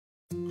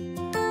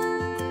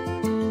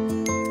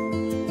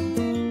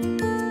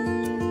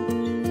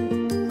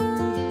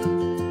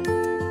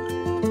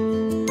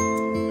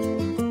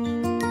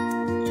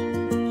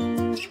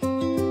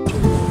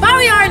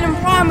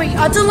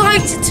are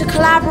delighted to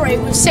collaborate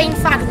with St.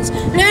 Fagans,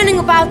 learning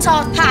about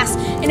our past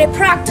in a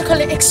practical,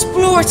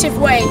 explorative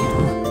way.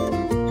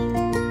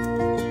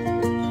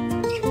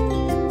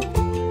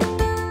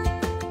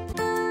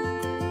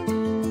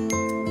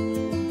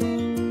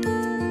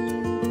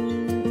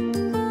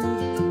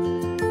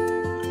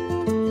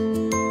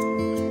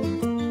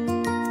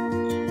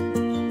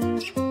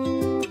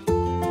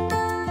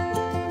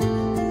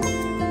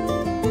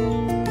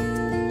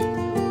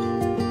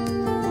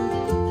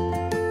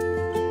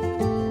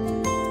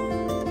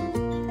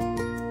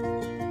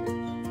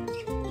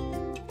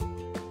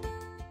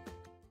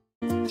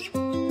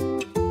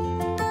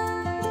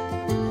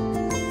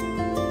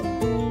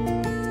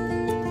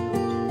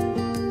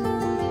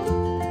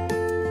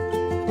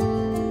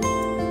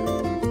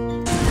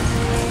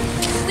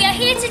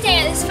 Here today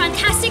at this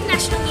fantastic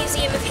National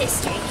Museum of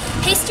History.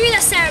 History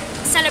that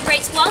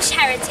celebrates Welsh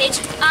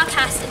heritage, our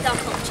caste and our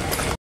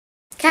culture.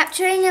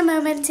 Capturing a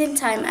moment in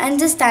time,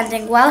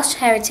 understanding Welsh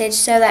heritage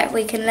so that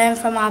we can learn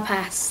from our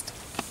past.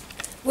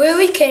 Where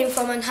we came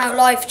from and how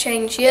life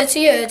changed year to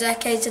year,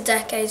 decade to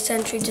decade,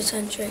 century to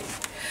century.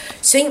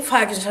 St.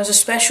 Fagans has a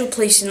special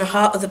place in the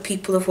heart of the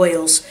people of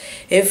Wales.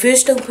 It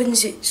first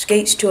opened its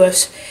gates to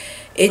us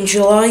in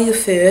July the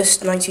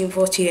 1st,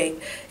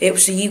 1948. It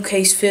was the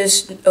UK's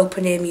first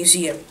open-air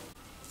museum.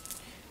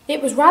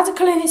 It was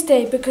radical in its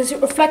day because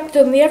it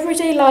reflected on the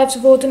everyday lives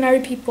of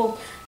ordinary people.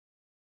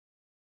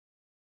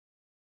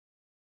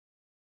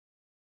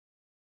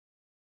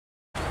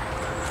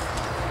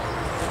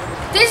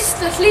 This is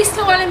the Llys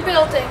Llewelyn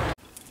building.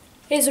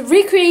 It is a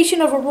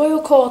recreation of a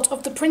royal court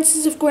of the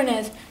Princes of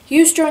Gwynedd,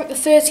 used during the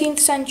 13th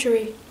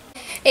century.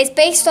 It's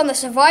based on the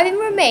surviving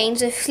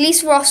remains of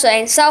Llys Rossa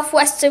in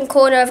southwestern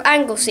corner of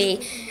Anglesey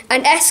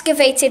and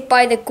excavated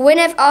by the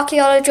Gwynedd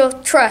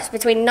Archaeological Trust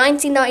between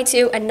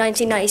 1992 and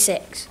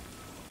 1996.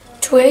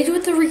 To aid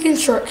with the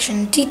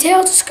reconstruction,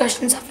 detailed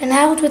discussions have been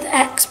held with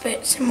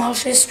experts in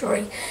Welsh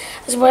history,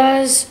 as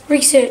well as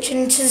research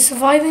into the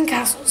surviving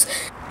castles.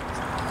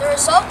 The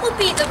result will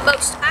be the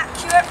most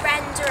accurate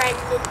rendering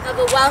of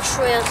a Welsh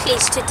royal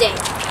Llys to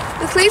date.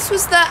 The Llys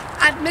was the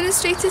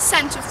administrative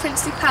centre of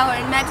princely power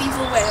in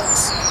medieval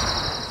Wales.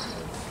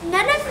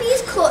 None of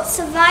these courts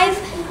survive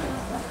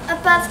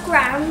above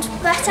ground,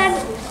 but are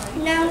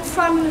known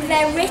from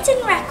their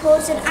written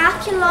records and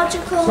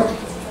archaeological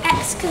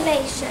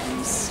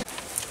excavations.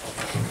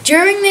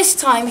 During this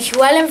time,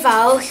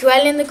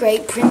 Llewelyn the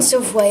Great, Prince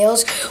of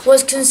Wales,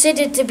 was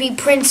considered to be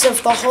Prince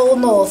of the whole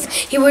North.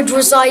 He would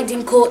reside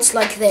in courts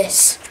like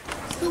this.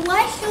 But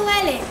why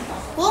Llewelyn?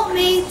 What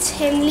made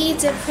him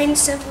leader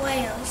Prince of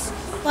Wales?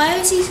 Why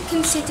was he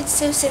considered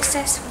so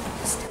successful?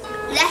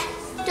 Let's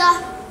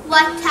start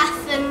what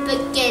happened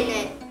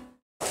beginning.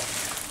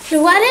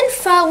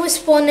 Llewelyn was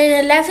born in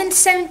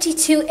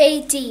 1172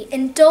 AD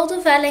in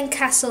Derw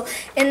Castle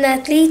in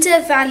the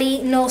Llys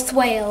Valley, North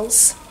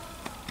Wales.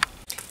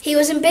 He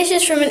was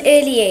ambitious from an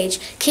early age,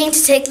 keen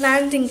to take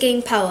land and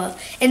gain power.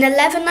 In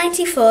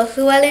 1194,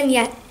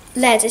 Llewelyn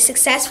led a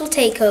successful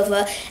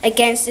takeover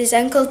against his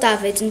uncle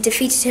David and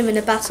defeated him in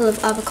the Battle of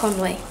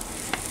Aberconwy.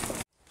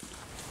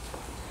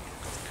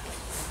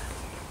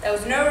 There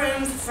was no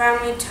room for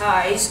family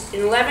ties.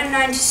 In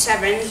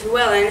 1197,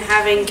 Llewelyn,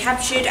 having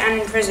captured and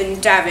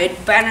imprisoned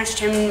David, banished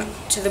him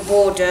to the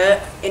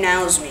border in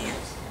Ellesmere.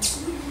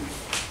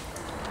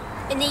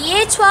 In the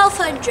year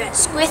 1200,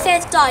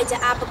 Gwynedd died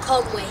at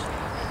Aberconwy.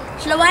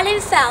 Llewelyn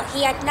felt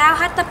he had now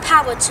had the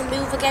power to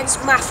move against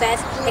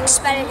Mafedd,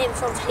 expelling him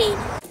from Llyn.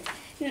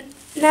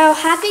 Now,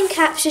 having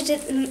captured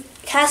the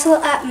castle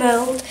at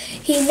Mold,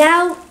 he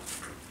now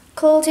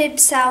called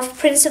himself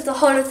Prince of the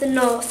whole of the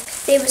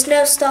North. There was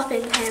no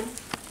stopping him.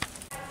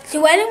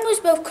 Llewelyn was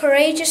both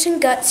courageous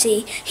and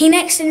gutsy. He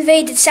next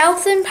invaded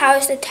southern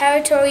Powys, the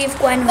territory of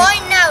Gwynedd. By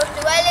now,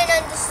 Llewelyn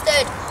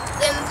understood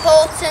the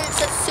importance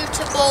of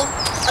suitable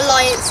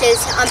alliances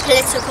and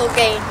political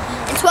gain.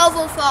 In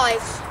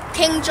 1205,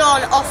 King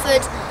John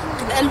offered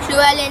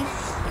Llewelyn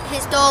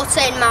his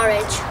daughter in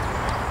marriage.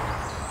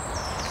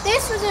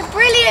 This was a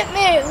brilliant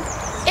move.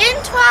 In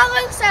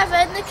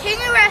 1207, the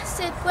king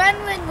arrested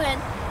Llewelyn,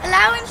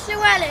 allowing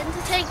Llewelyn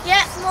to take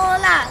yet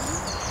more land,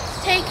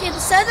 taking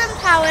southern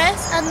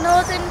Powys and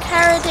northern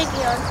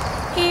Ceredigion.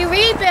 He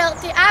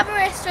rebuilt the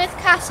Aberystwyth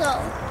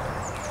castle.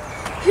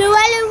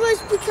 Llewelyn was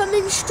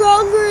becoming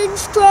stronger and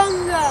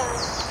stronger.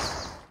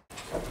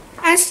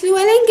 As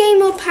Llewelyn gained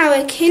more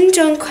power, King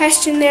John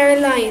questioned their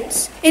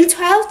alliance. In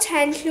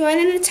 1210,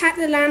 Llewelyn attacked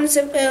the lands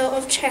of Earl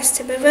of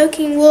Chester,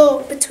 provoking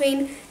war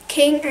between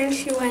King and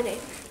Llewelyn.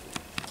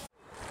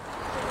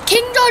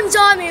 King John's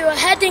army were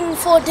heading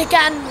for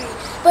Deganwy,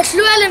 but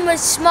Llewelyn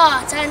was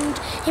smart and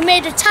he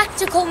made a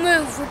tactical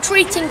move,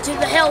 retreating to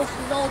the hills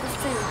with all the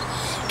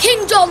food.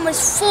 King John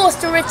was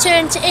forced to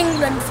return to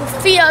England for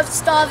fear of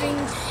starving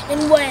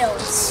in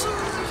Wales.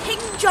 King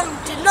John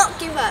did not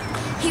give up.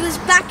 He was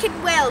back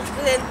in Wales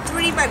within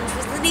 3 months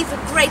with an even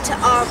greater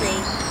army.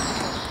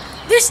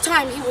 This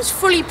time he was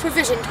fully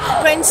provisioned,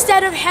 but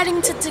instead of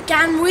heading to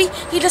Deganwy,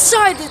 he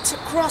decided to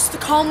cross the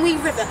Conwy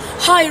River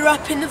higher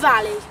up in the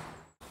valley.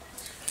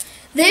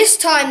 This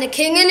time the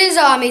king and his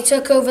army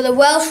took over the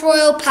Welsh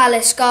royal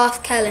palace,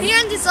 Garth Celyn. He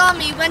and his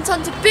army went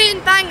on to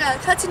burn Bangor,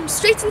 cutting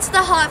straight into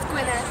the heart of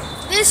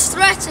Gwynedd. This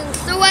threatened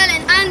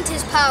Llewelyn and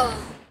his power.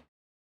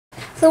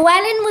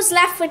 Llewelyn was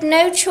left with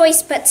no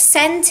choice but to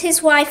send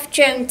his wife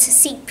Joan to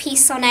seek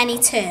peace on any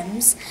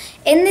terms.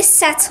 In this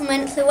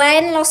settlement,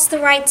 Llewelyn lost the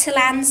right to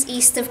lands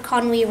east of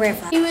Conwy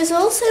River. He was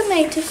also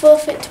made to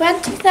forfeit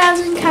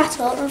 20,000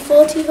 cattle and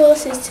 40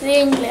 horses to the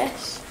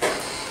English.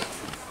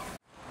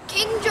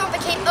 King John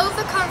became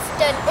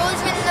overconfident,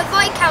 ordering the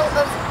Viscount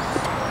of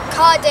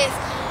Cardiff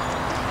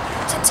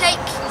to take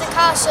the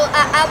castle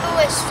at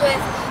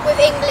Aberystwyth with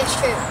English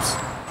troops.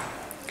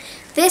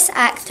 This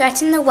act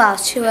threatened the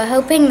Welsh, who were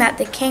hoping that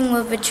the king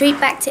would retreat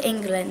back to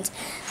England.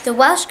 The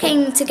Welsh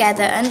came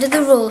together under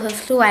the rule of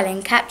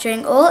Llewelyn,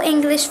 capturing all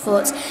English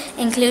forts,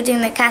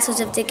 including the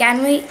castles of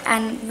Deganwy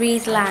and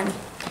Rhuddlan.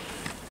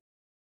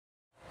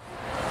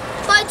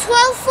 By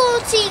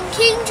 1214,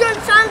 King John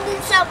found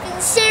himself in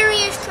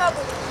serious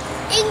trouble.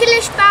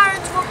 English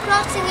barons were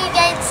plotting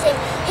against him.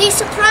 He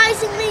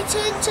surprisingly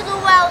turned to the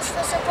Welsh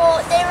for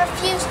support. They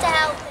refused to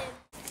help him.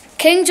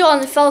 King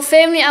John fell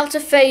firmly out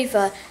of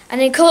favour,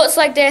 and in courts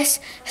like this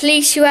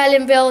Llys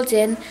Llewelyn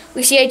building,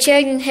 we see a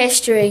change in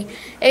history,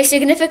 a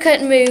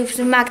significant move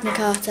to Magna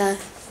Carta.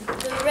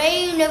 The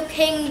reign of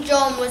King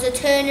John was a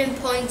turning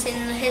point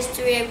in the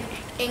history of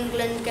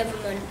England's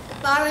government.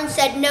 Barons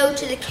said no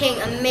to the king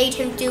and made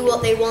him do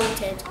what they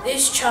wanted.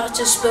 This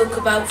charter spoke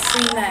about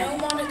free men.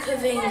 No monarch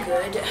of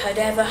England had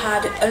ever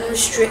had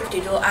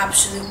unrestricted or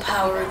absolute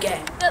power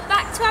again. But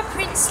back to our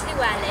Prince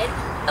Llewelyn,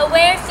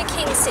 aware of the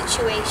king's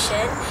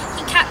situation,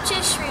 he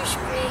captured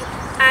Shrewsbury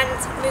and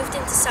moved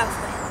into South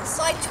Wales.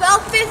 By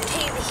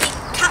 1215, he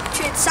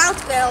captured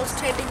South Wales,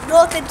 turning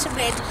north into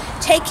Mid,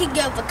 taking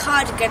over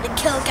Cardigan and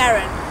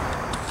Kilgarran.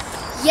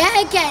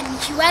 Yet again,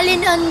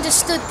 Llewelyn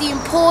understood the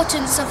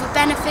importance of a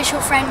beneficial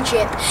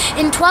friendship.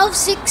 In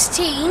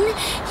 1216,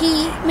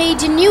 he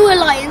made a new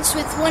alliance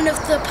with one of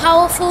the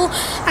powerful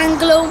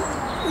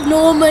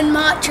Anglo-Norman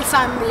Marcher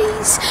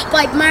families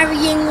by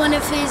marrying one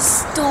of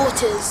his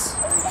daughters.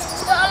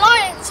 The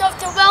alliance of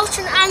the Welsh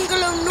and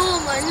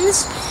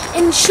Anglo-Normans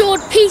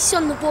ensured peace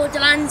on the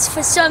borderlands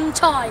for some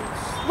time.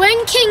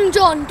 When King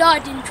John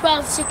died in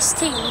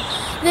 1216,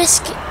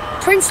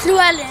 Prince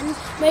Llewelyn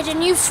made a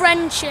new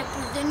friendship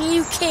with the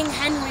new King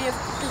Henry III.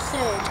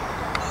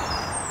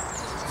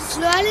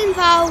 Llewelyn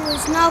Vow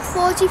was now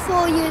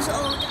 44 years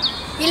old.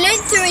 He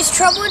learned through his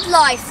troubled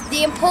life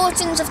the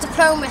importance of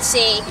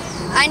diplomacy,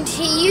 and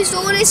he used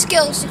all his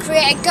skills to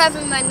create a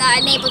government that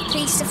enabled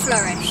peace to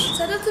flourish.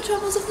 Instead of the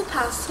troubles of the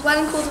past,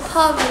 Llewelyn called a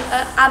parliament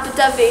at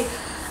Aberdyfi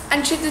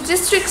and treated the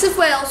districts of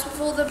Wales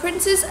with all the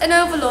princes and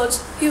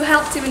overlords who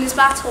helped him in his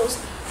battles,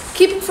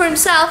 keeping for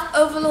himself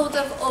overlord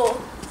of all.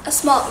 A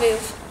smart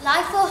move.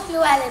 Life of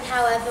Llewelyn,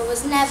 however,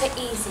 was never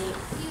easy.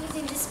 He was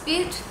in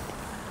dispute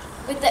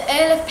with the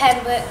Earl of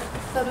Pembroke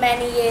for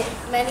many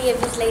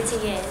of his later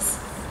years.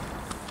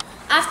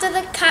 After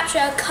the capture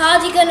of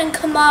Cardigan and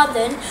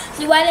Carmarthen,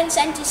 Llewelyn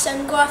sent his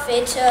son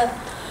Gruffydd to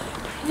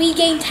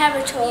regain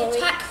territory. The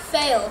attack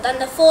failed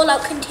and the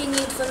fallout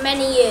continued for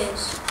many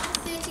years.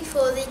 In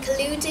 1234, they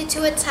colluded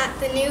to attack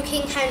the new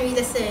King Henry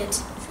III.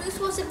 Truce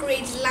was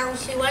agreed to allow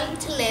Llewelyn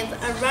to live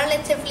a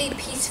relatively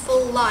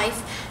peaceful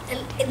life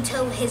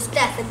until his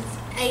death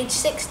at age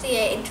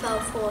 68 in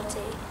 1240.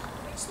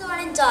 Prince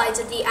Llewelyn died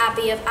at the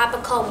Abbey of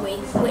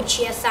Aberconwy, which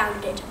he had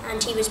founded,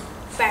 and he was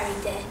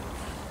buried there.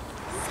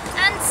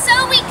 And so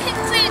we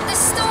conclude the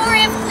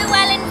story of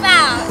Llewelyn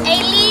Vow,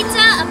 a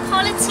leader, a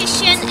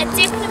politician, a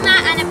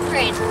diplomat and a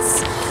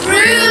prince.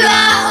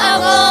 Ruler of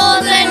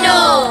all the